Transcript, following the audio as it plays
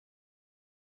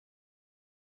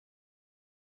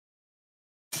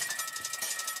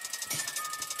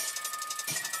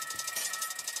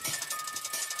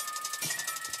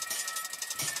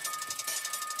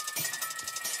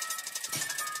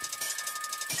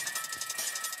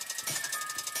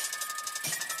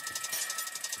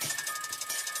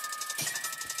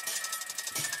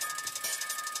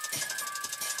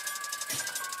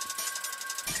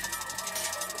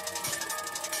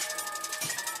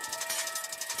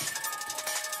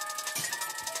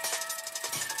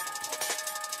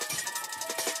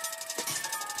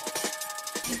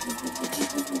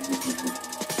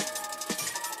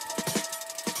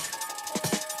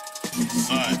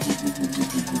Son,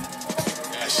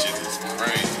 that shit is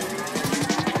crazy.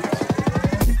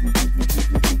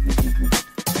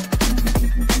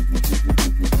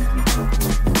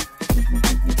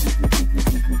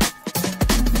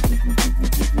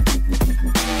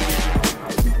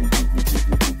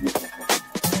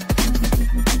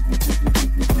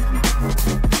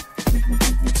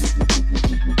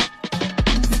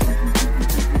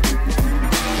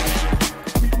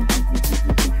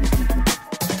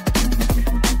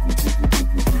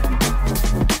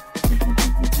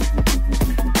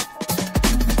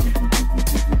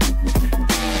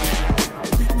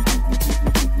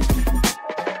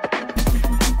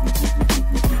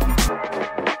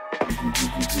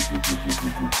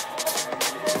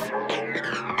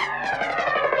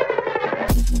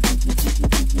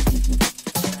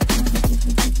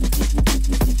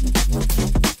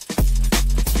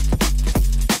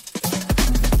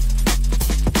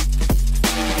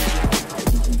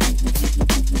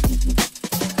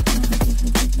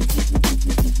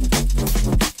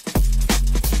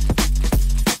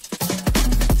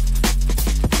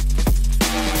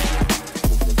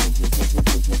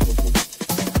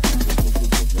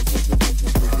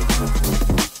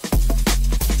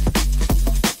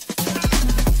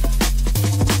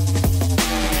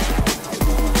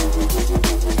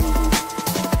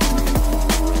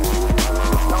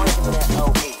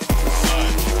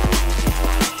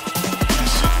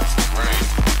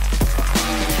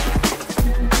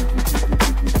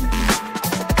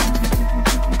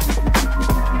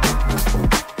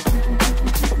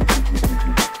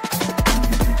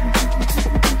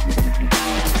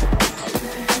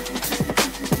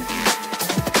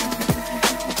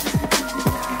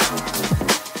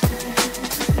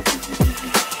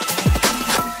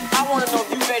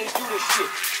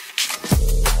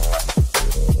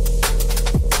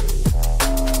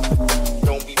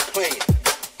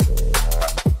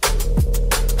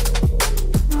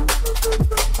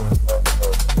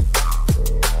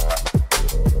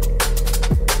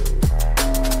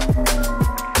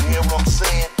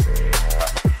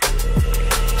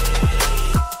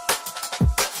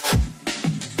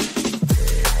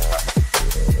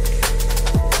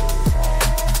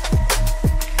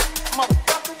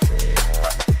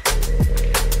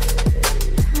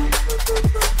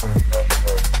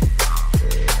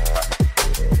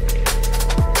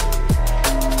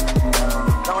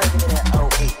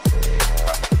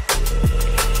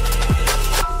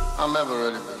 I'm ever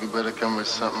ready, but you better come with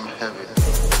something heavy.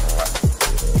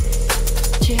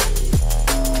 Yeah.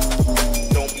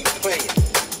 Don't be playing.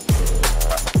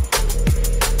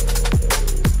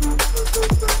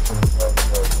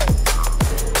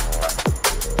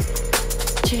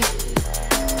 Yeah.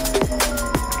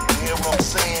 You hear what I'm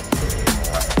saying?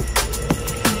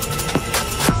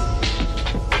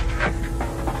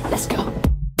 Let's go.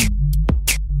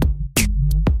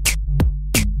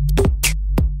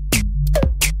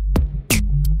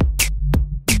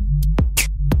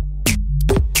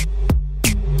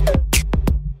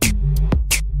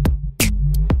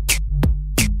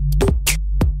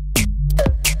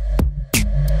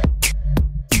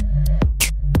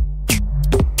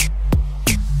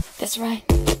 That's right.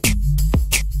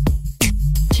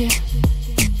 Yeah.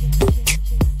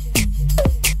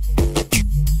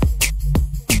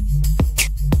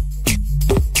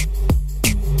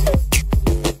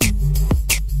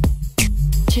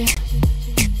 Yeah.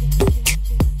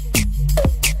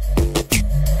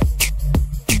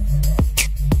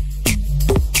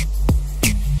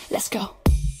 Let's go.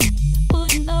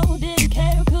 Wouldn't know, didn't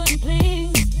care, couldn't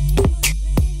please.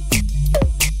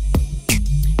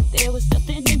 There was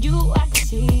something in you I could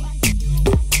see.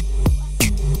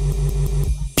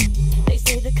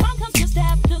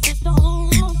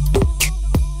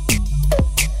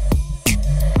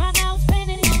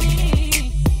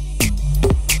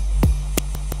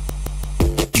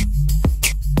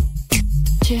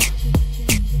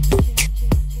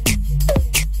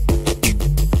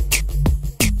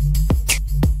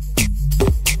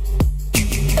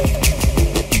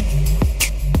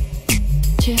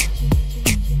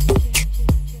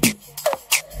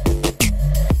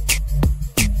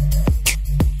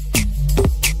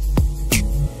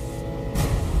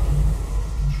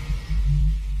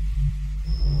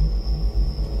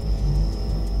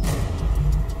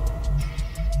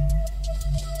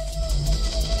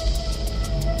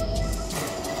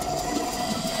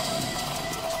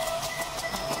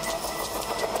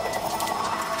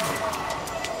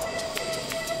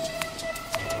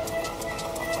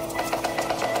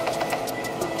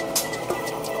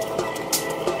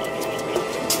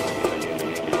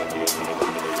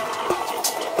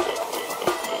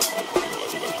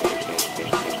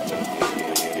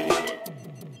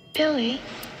 Billy,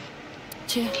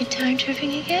 you time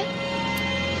tripping again?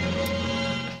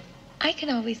 I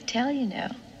can always tell, you know,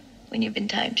 when you've been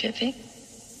time tripping.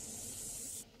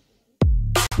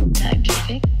 Time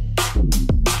tripping.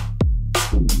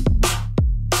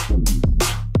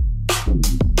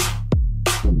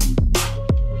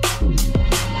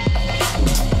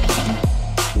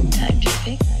 Time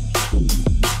tripping.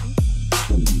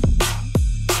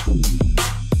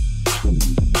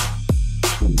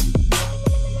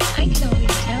 I can always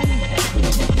tell you that.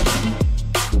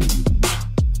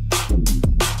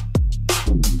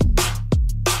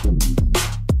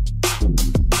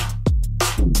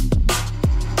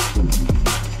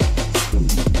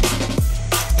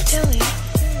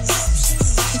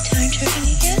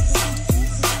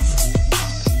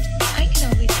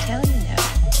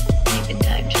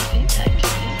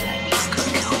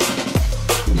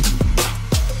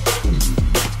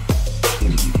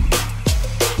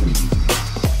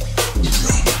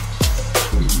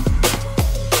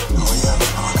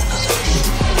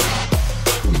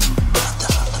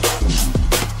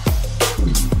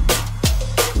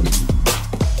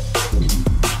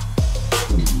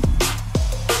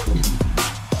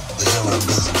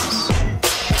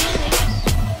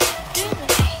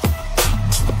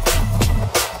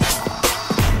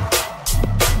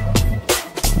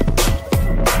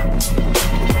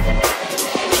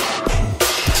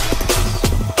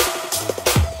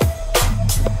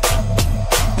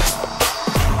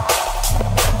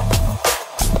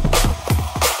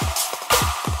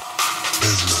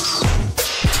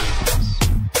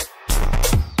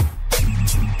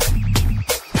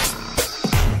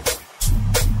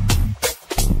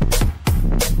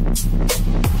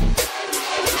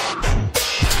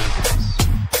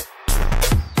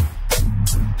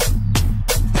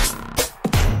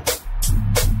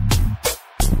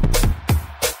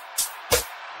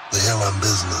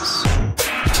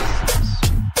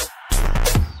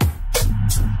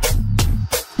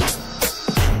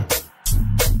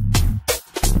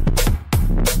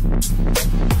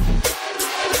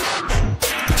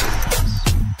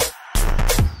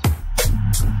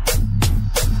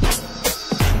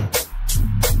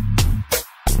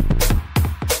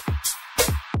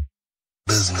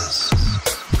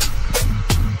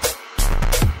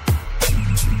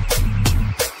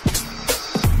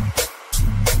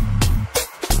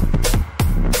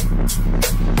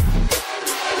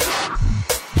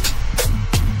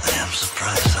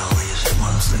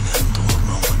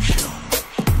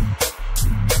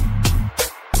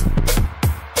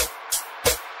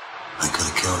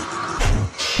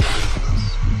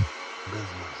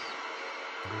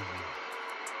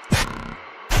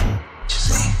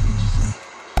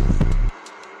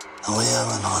 We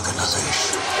are an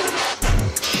organization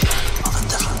of a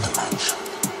different dimension.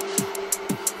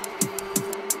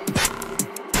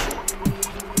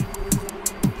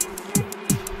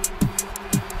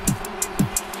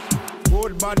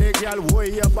 Good body, girl, way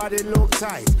your body look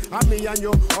tight. And me and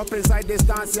you up inside this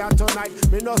dance here tonight.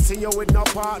 Me no see you with no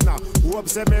partner. Hope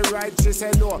say me right, she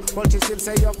say no, but she still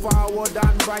say you forward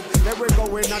and right. Then we go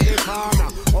in on the corner.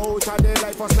 Out of the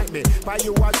life was make me buy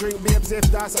you a drink, babes, if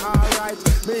that's alright.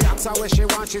 Me ask her what she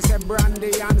want, she say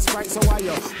brandy and Sprite. So why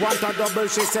you want a double?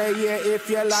 She say yeah, if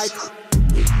you like.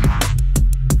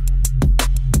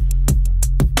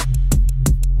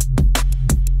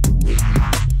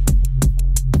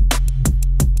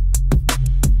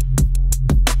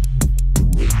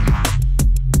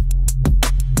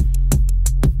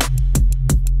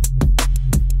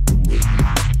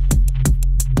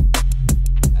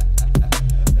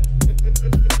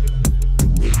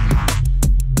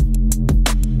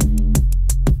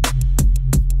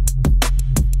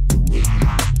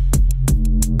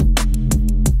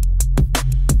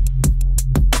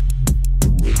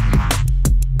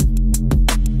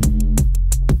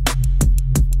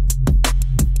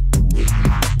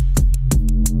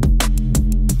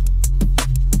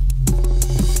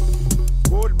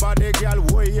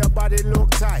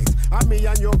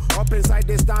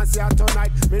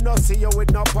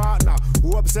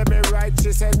 Say me right,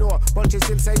 she say no, but she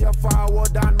still say you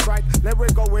forward and right. Let we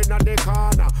go in on the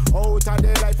corner. Out of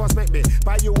the life was make me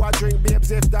buy you a drink,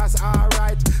 babes, if that's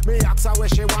alright. Me ask her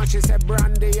what she want, she say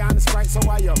brandy and Sprite. So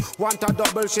why you want a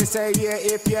double? She say yeah,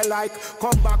 if you like.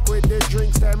 Come back with the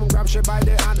drinks, them grab she by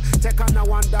the hand. Take on a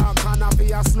one dark corner for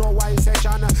a slow wine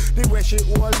session. The way she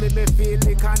hold me feel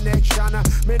the connection.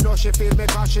 Me know she feel me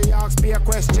cause she asks me a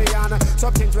question.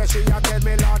 Some things where she a tell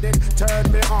me, Lord, it turn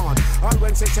me on. And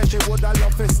when she say she woulda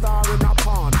love a star in a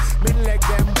pond. Me leg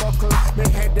them buckle, me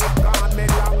head it gone. Me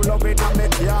long love it and me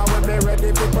car when me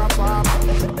ready to perform.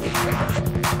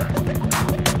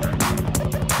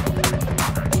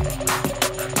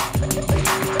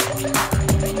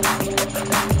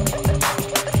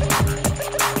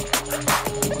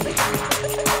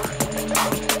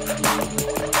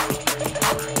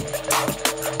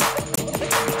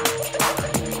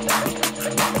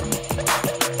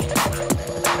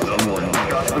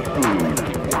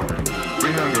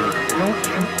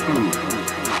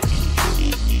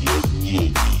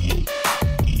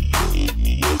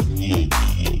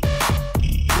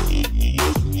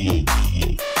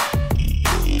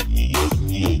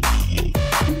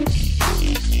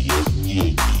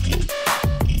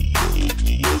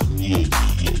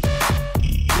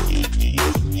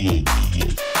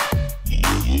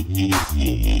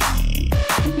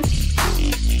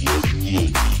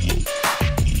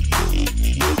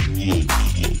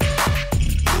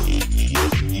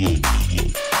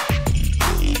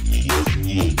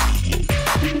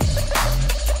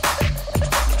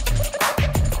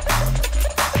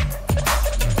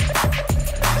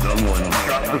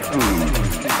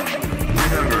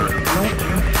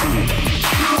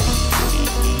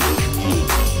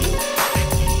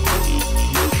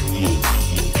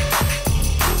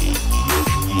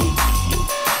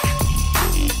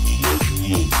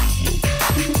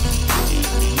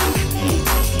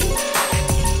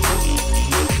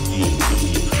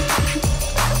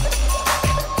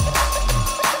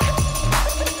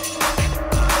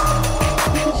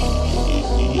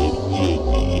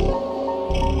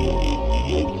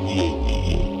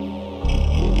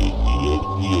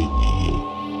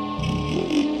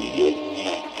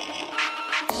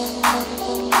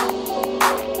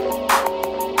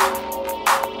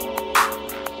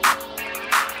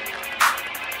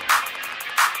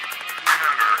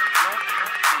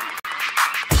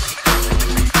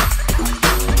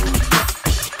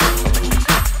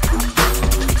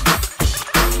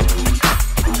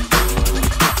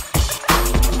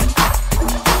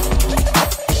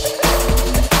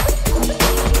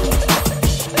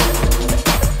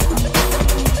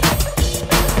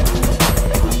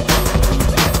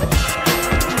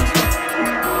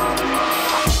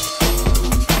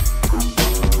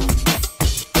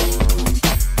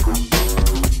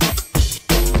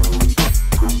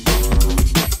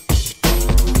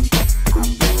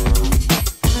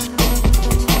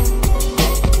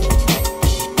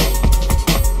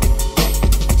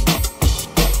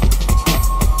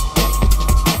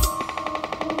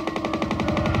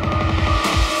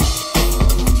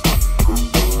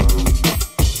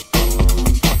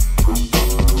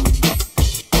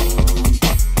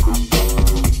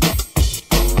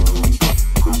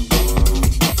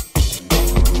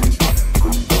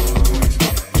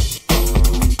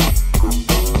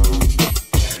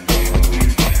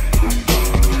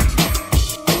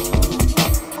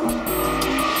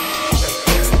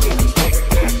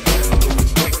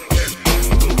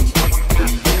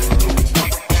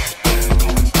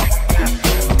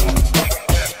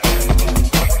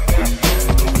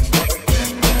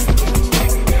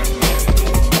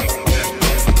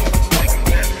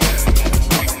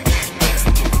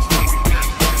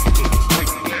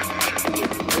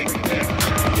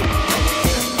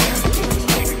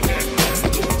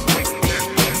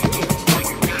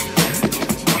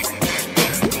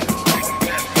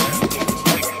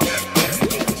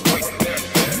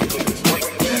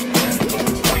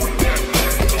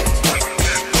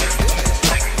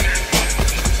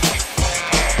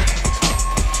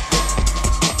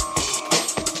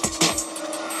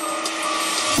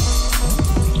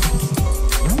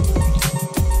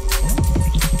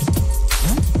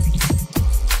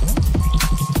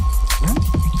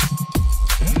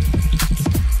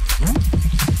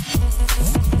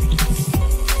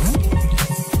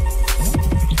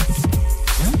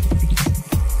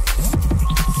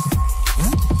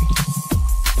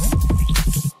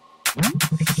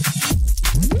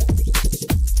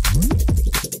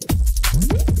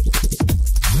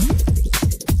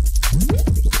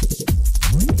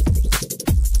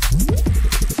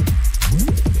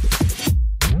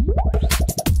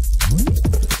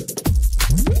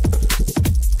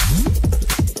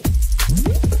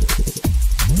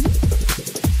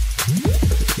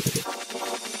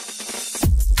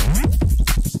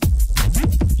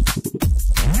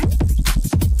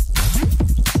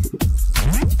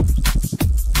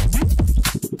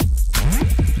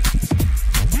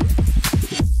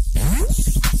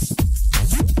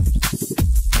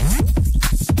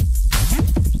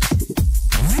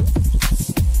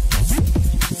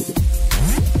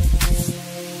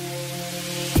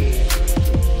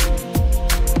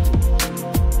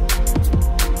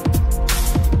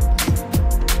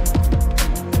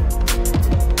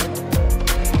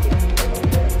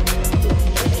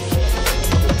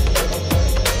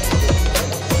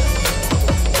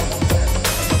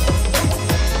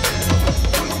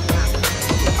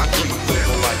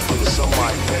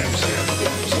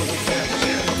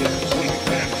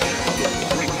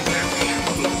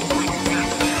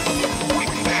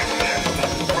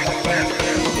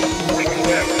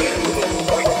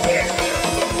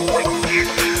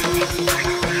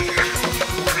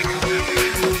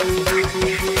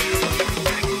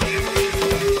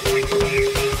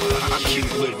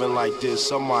 like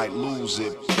this, I might lose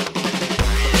it.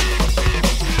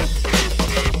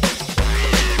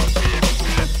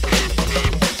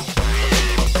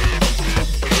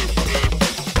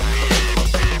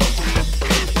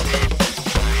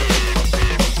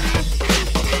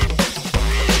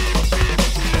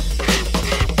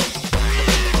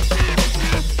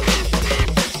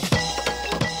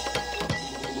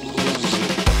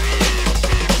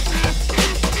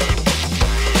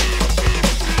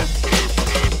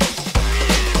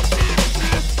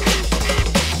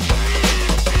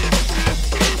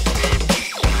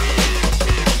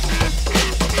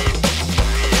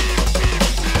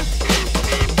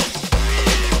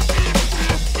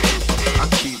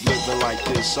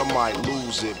 this, I might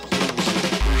lose it.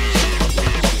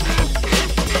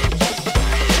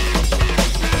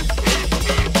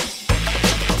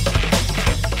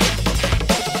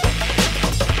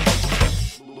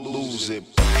 Lose it.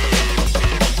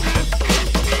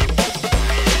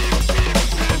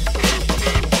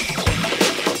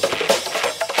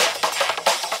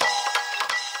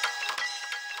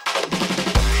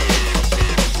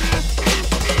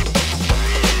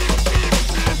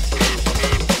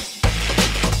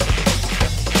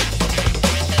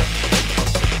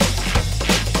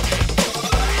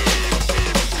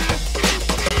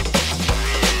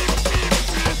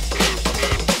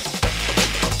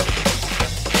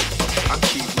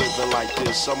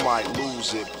 I might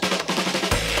lose it.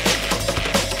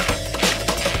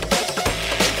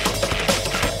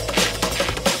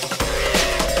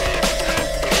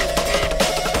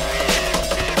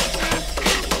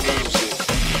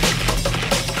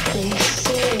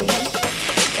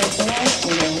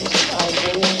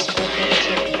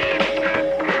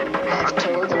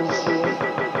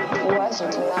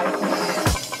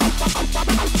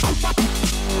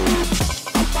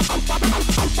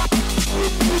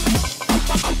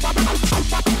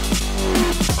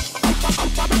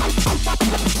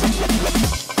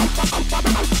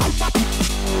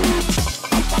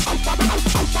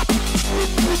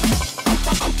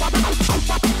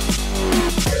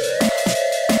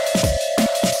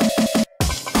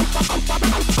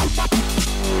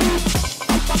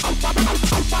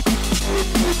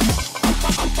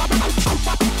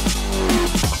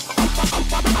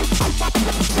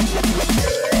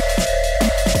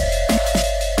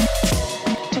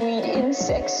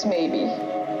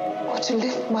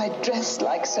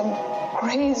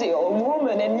 Crazy old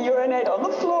woman and urinate on the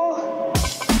floor.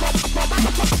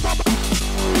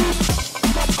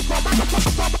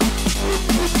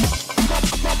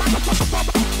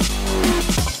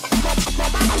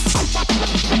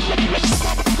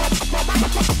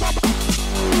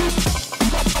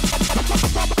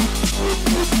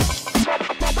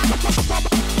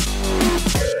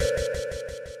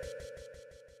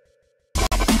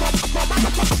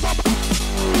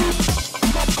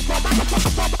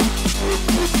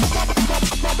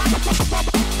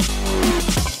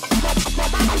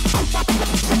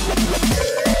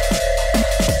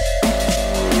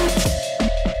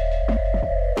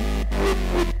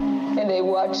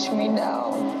 Watch me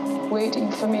now,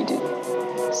 waiting for me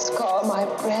to scar my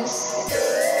breasts.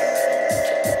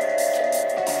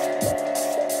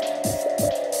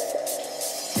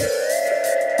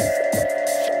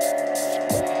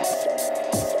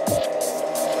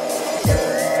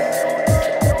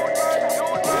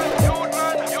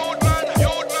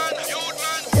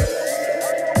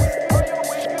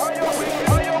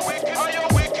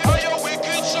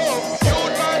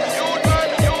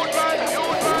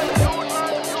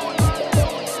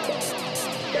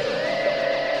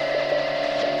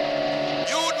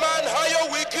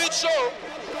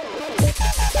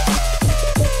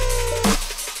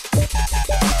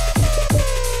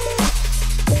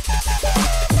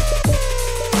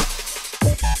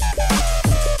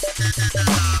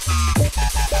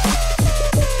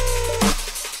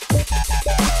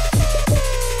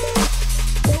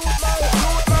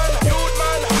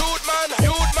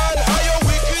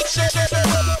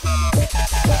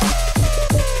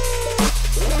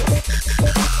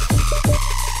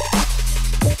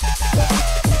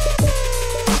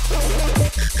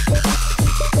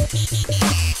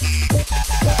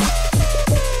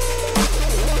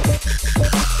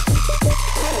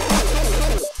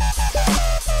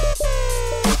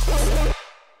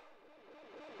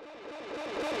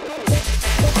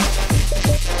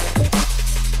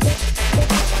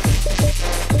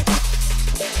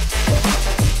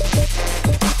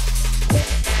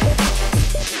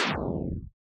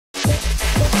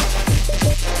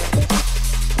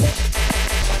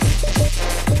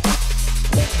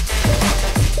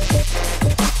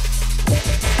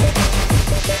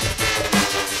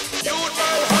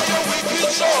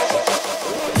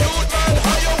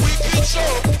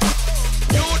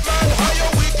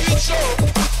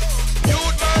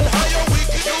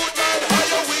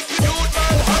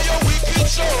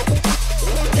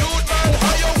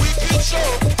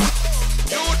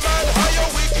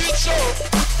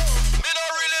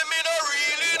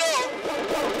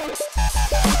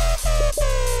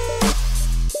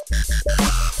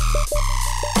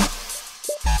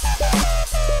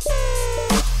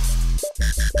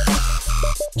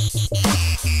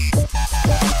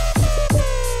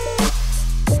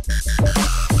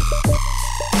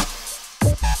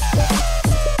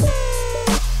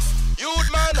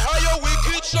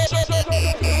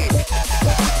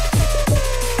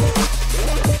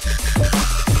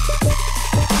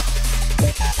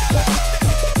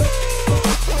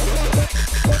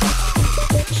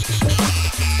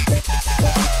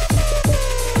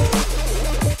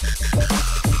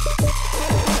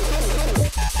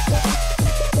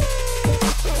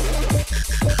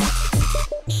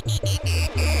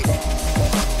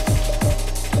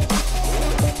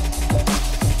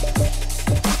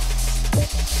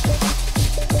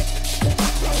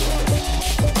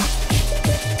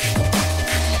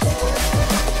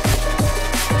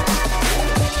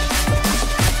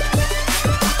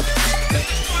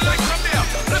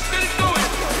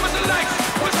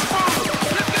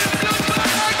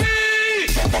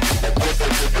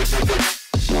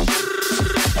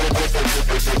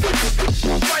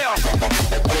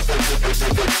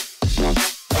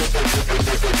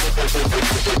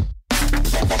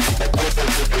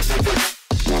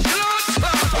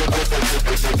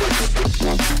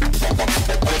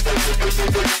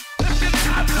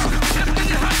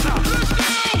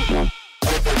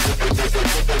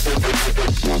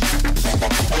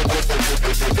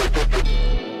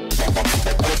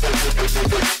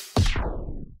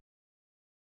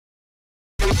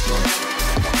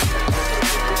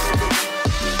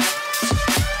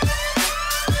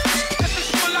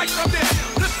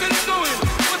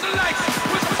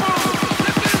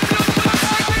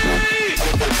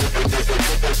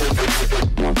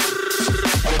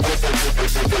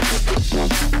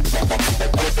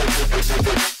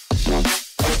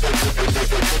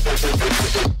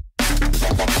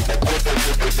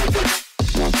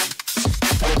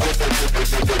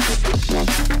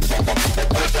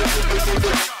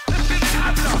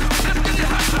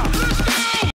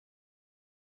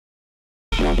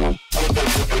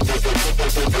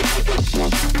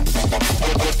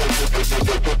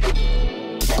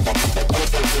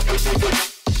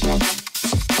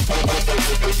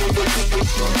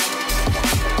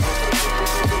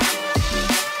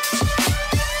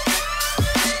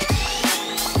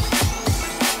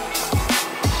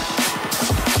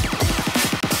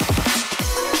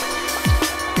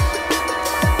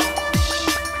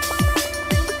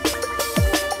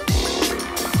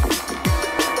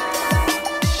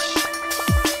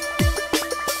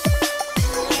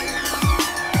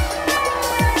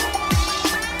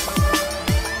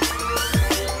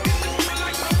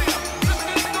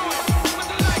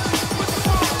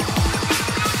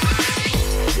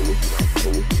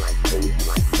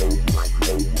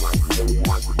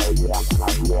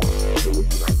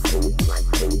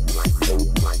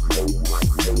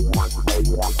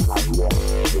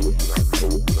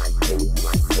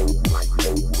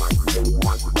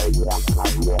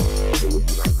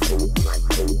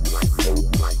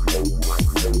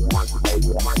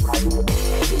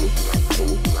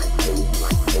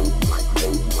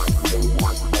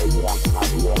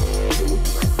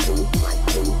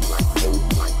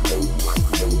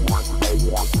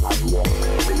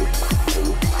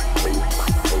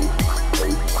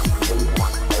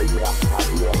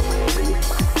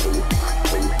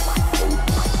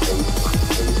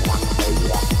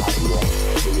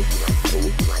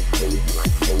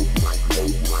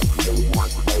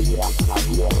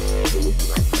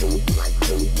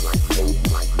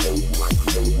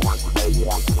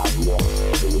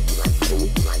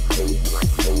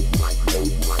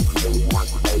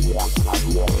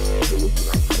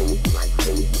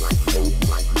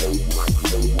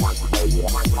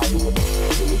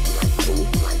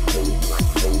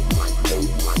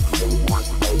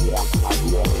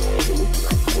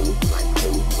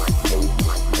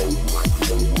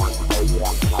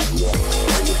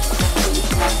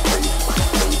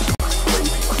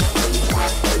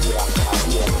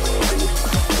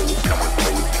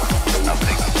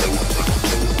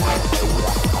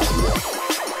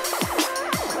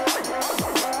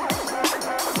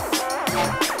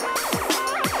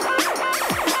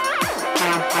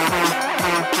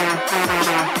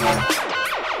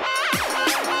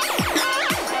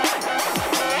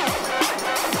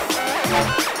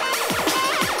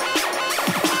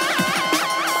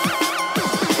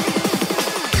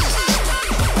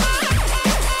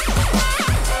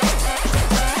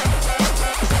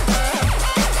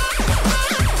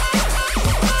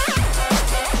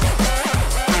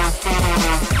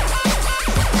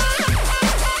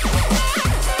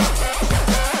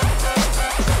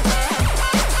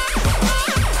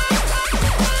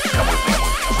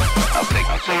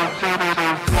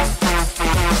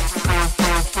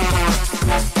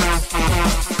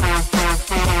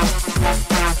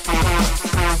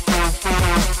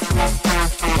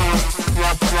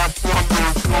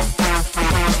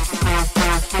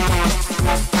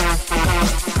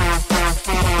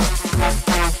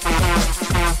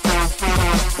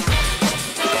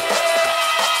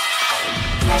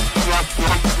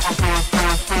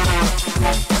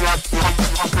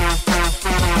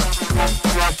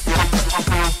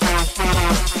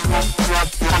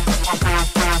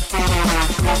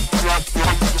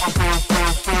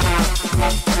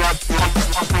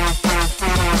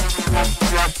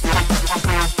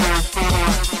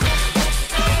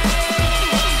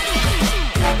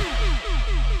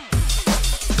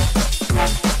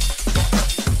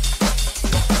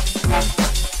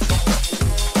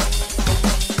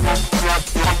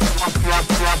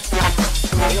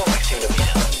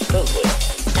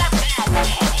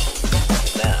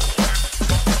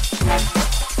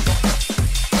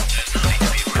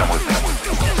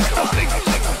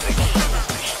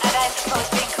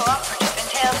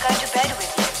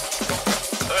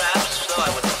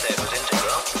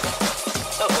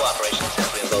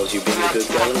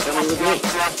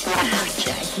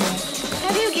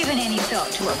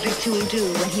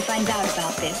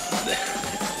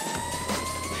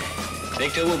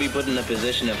 Victor will be put in the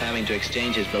position of having to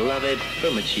exchange his beloved for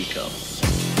Machiko.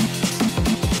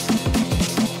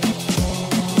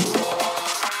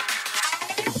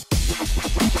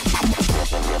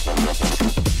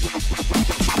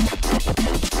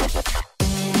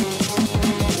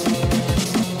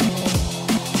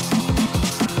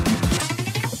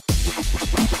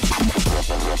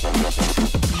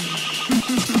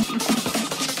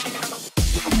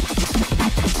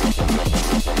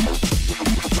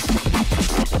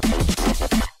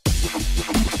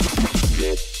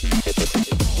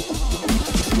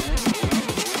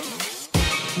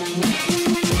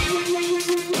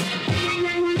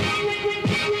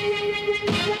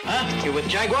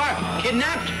 Jaguar,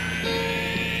 kidnapped?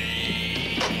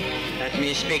 Let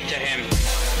me speak to him.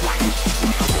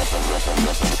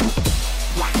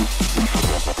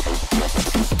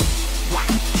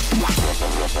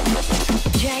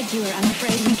 with you, or I'm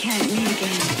afraid we can't meet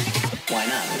again. Why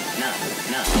not? No,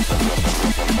 no.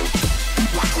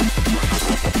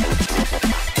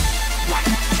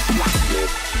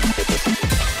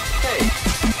 Hey,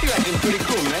 you're acting pretty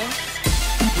cool, man.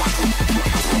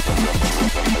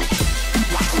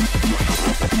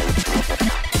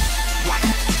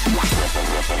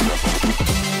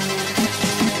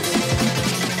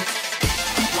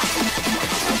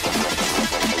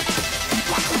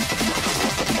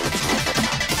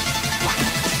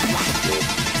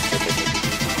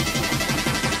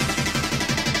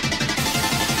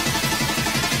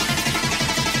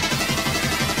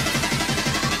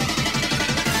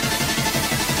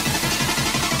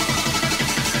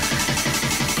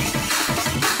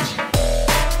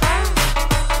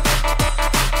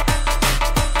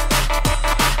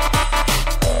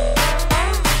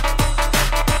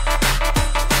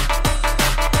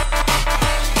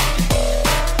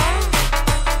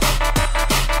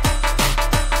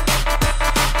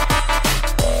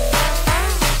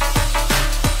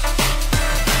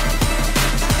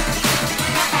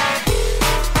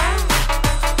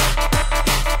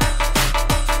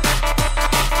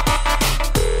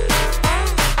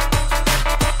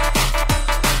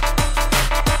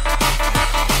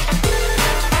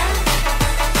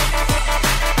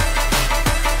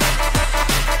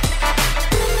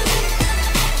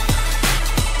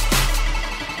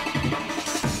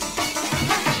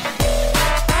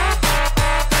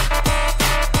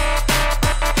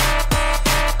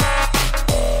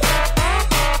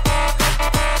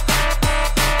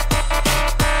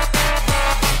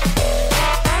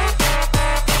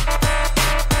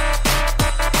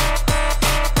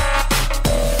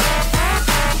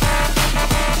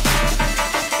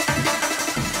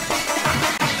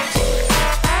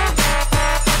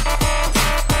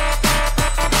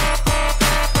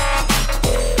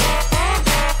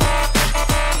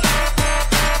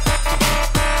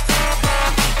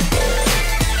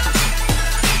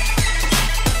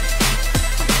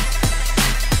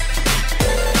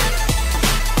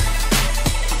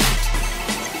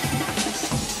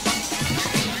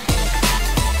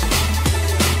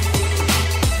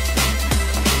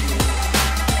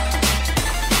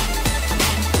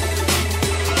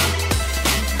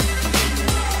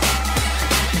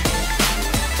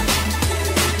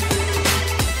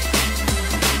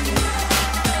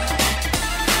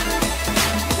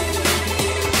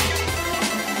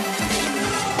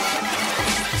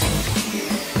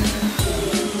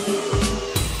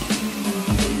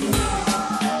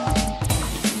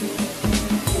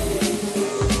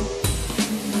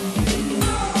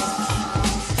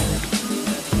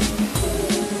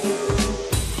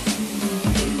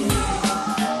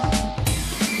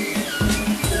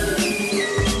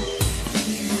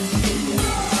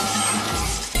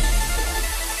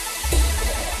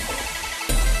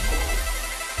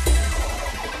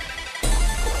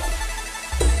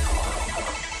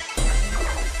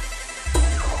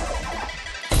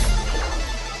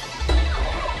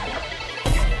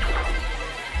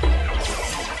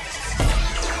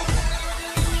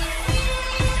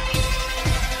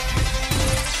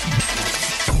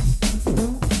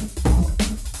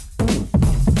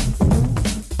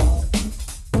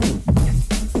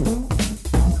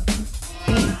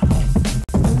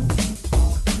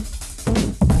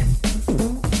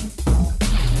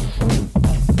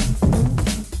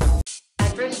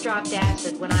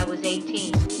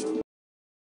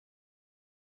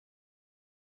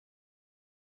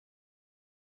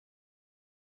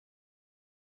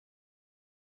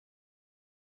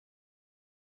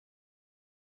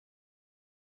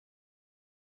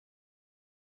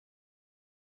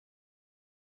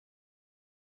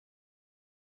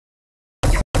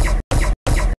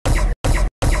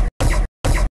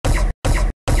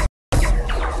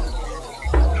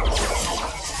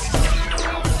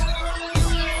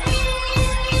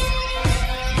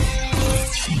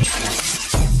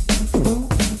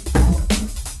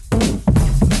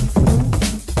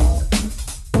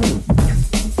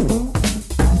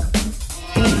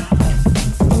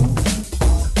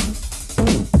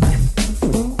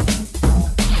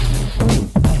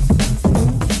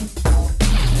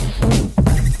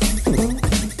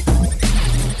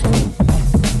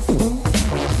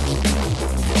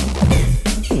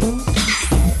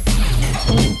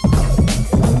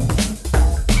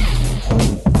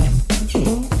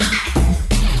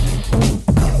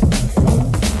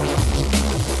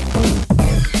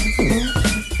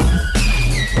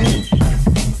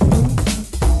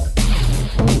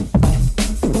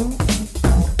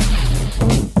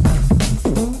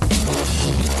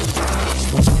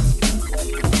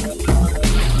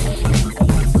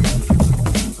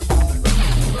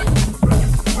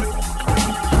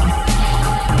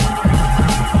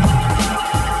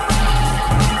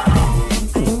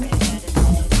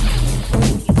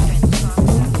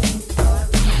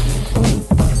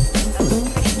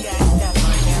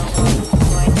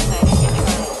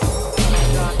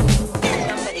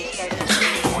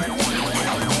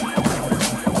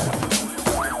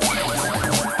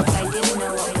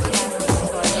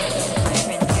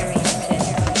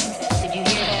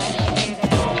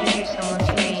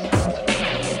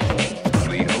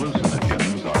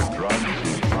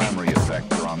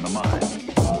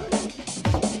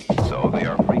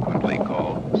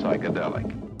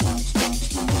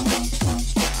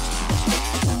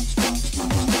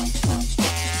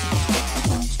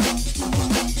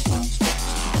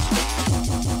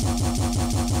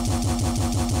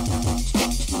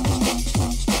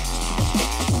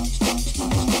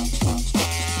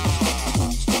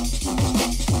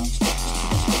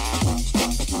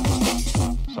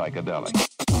 Psychedelic.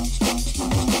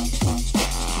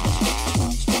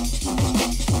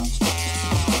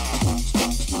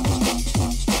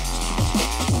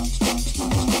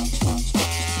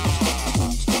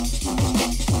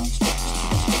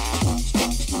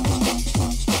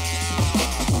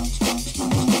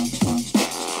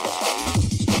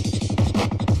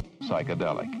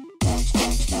 Psychedelic.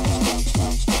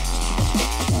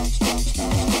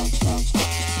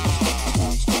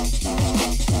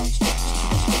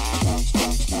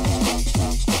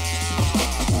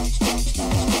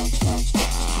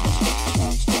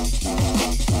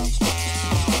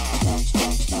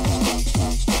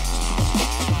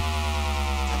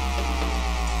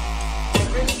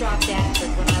 Dropped acid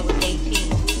when I was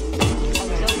 18. I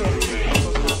was over at the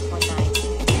People's House one night.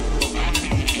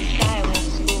 This guy I went to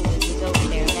school with was over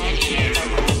there and asked me if I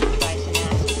wanted to try some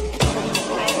acid. I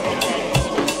heard that it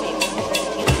was in a newspaper and heard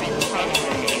a few friends talking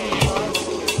about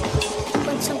it.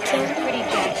 Want some candy? Pretty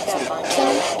jacked up on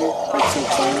Candy? Want some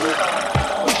candy?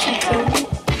 Want some candy?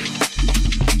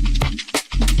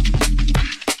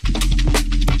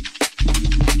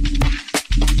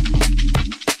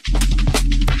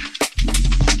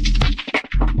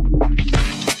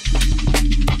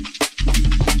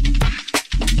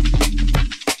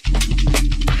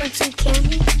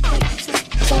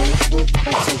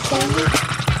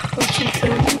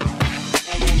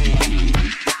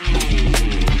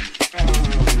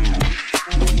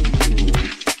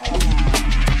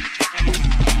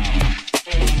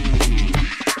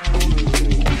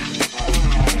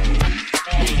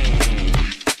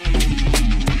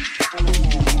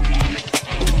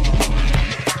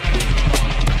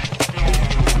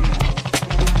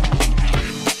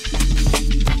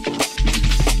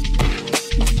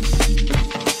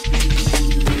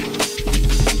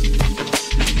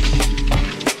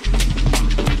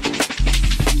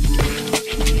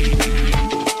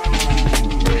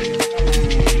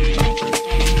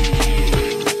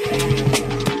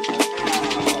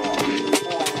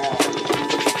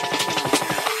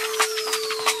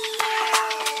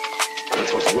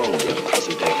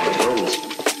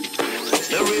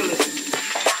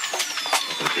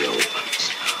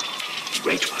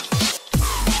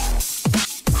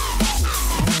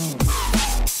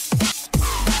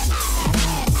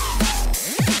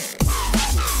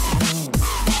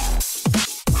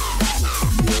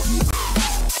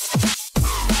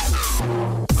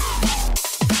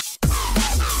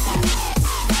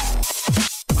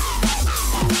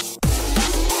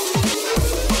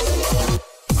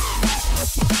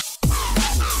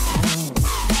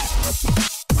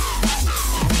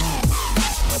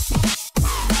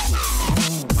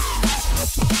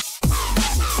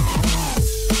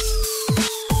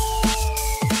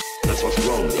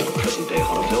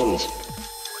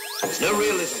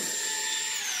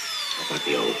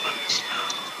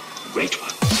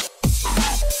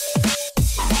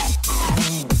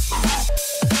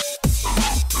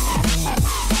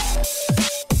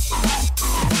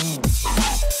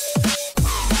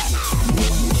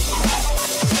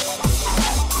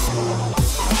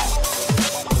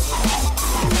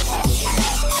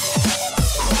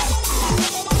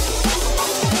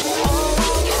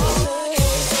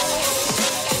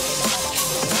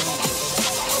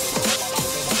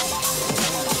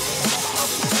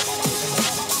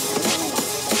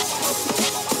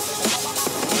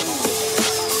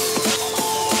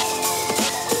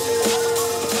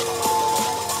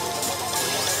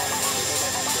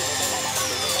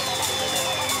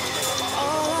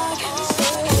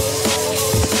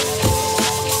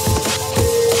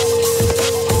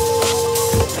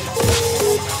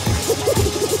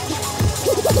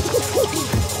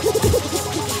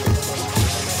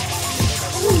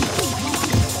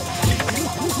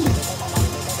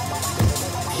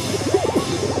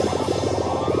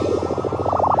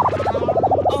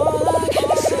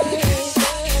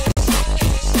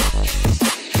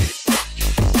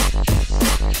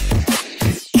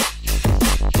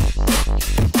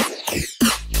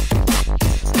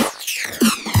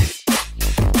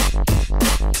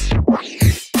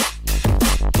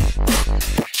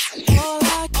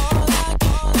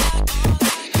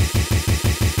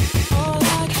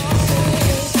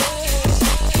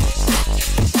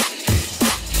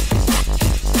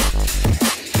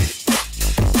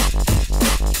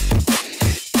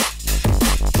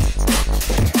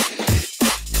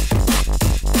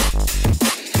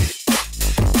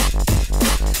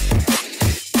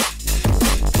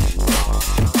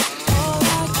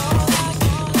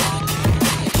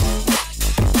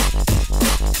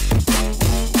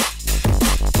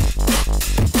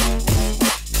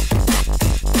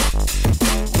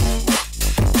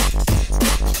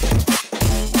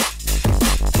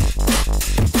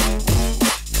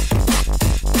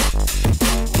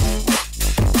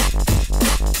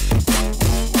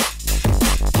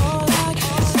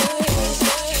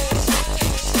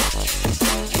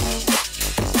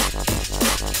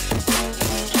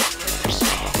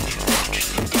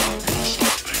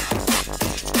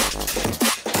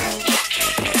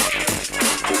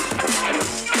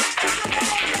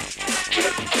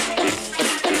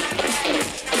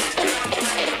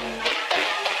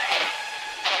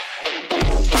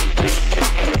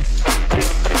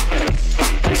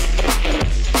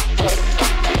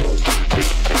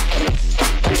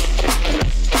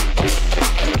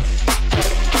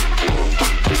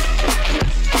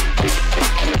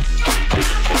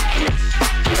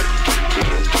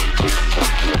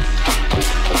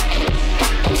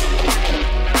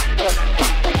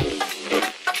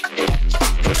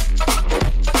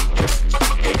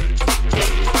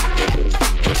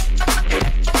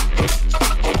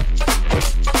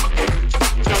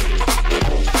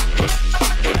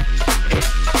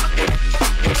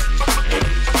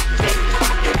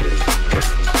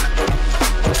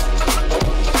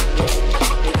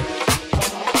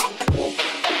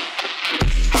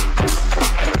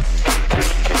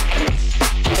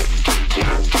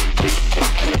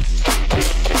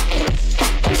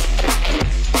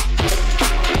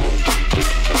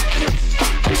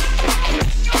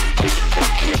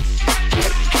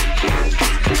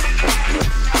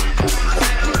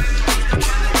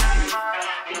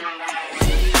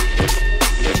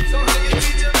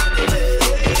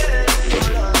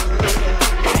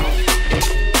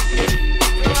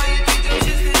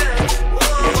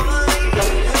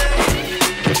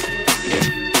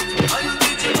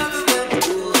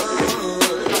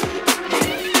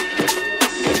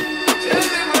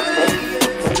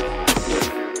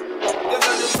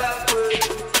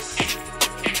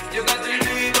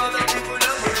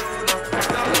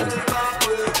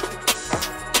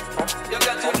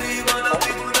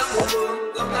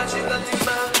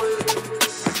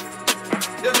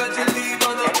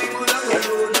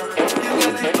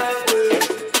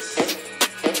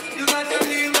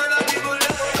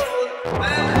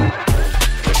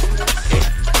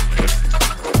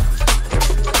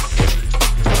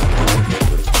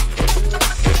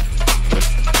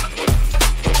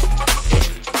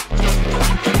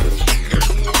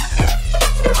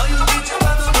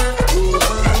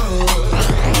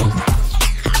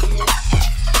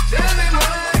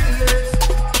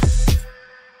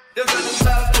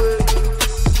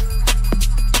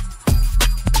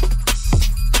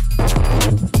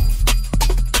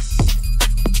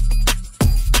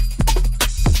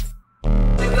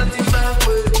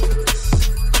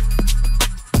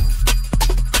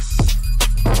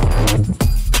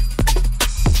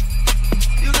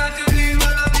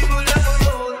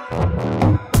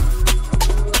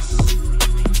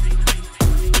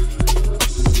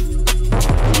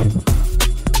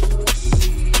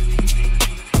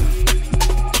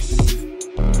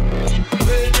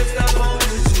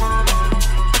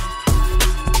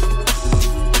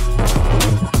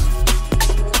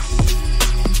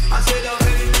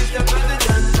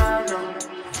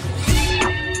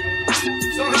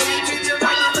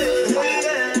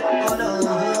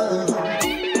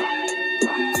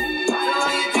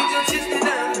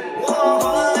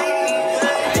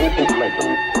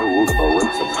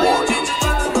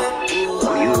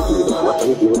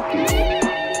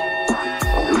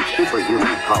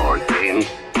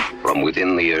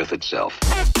 within the earth itself.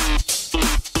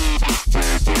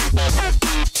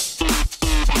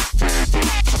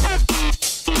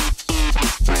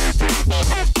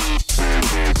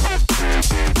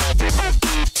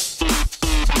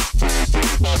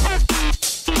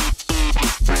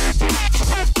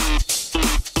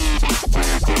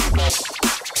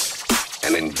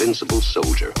 An invincible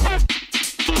soldier.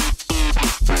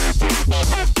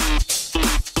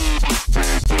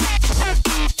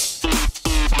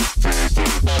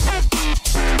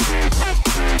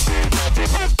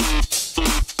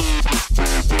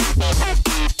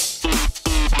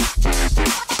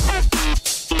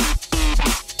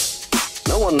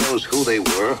 No one knows who they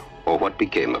were or what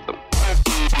became of them.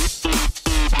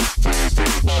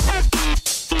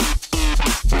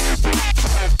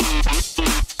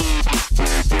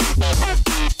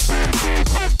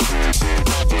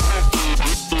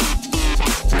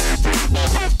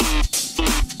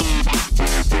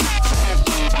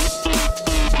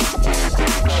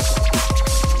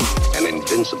 An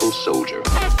invincible soldier.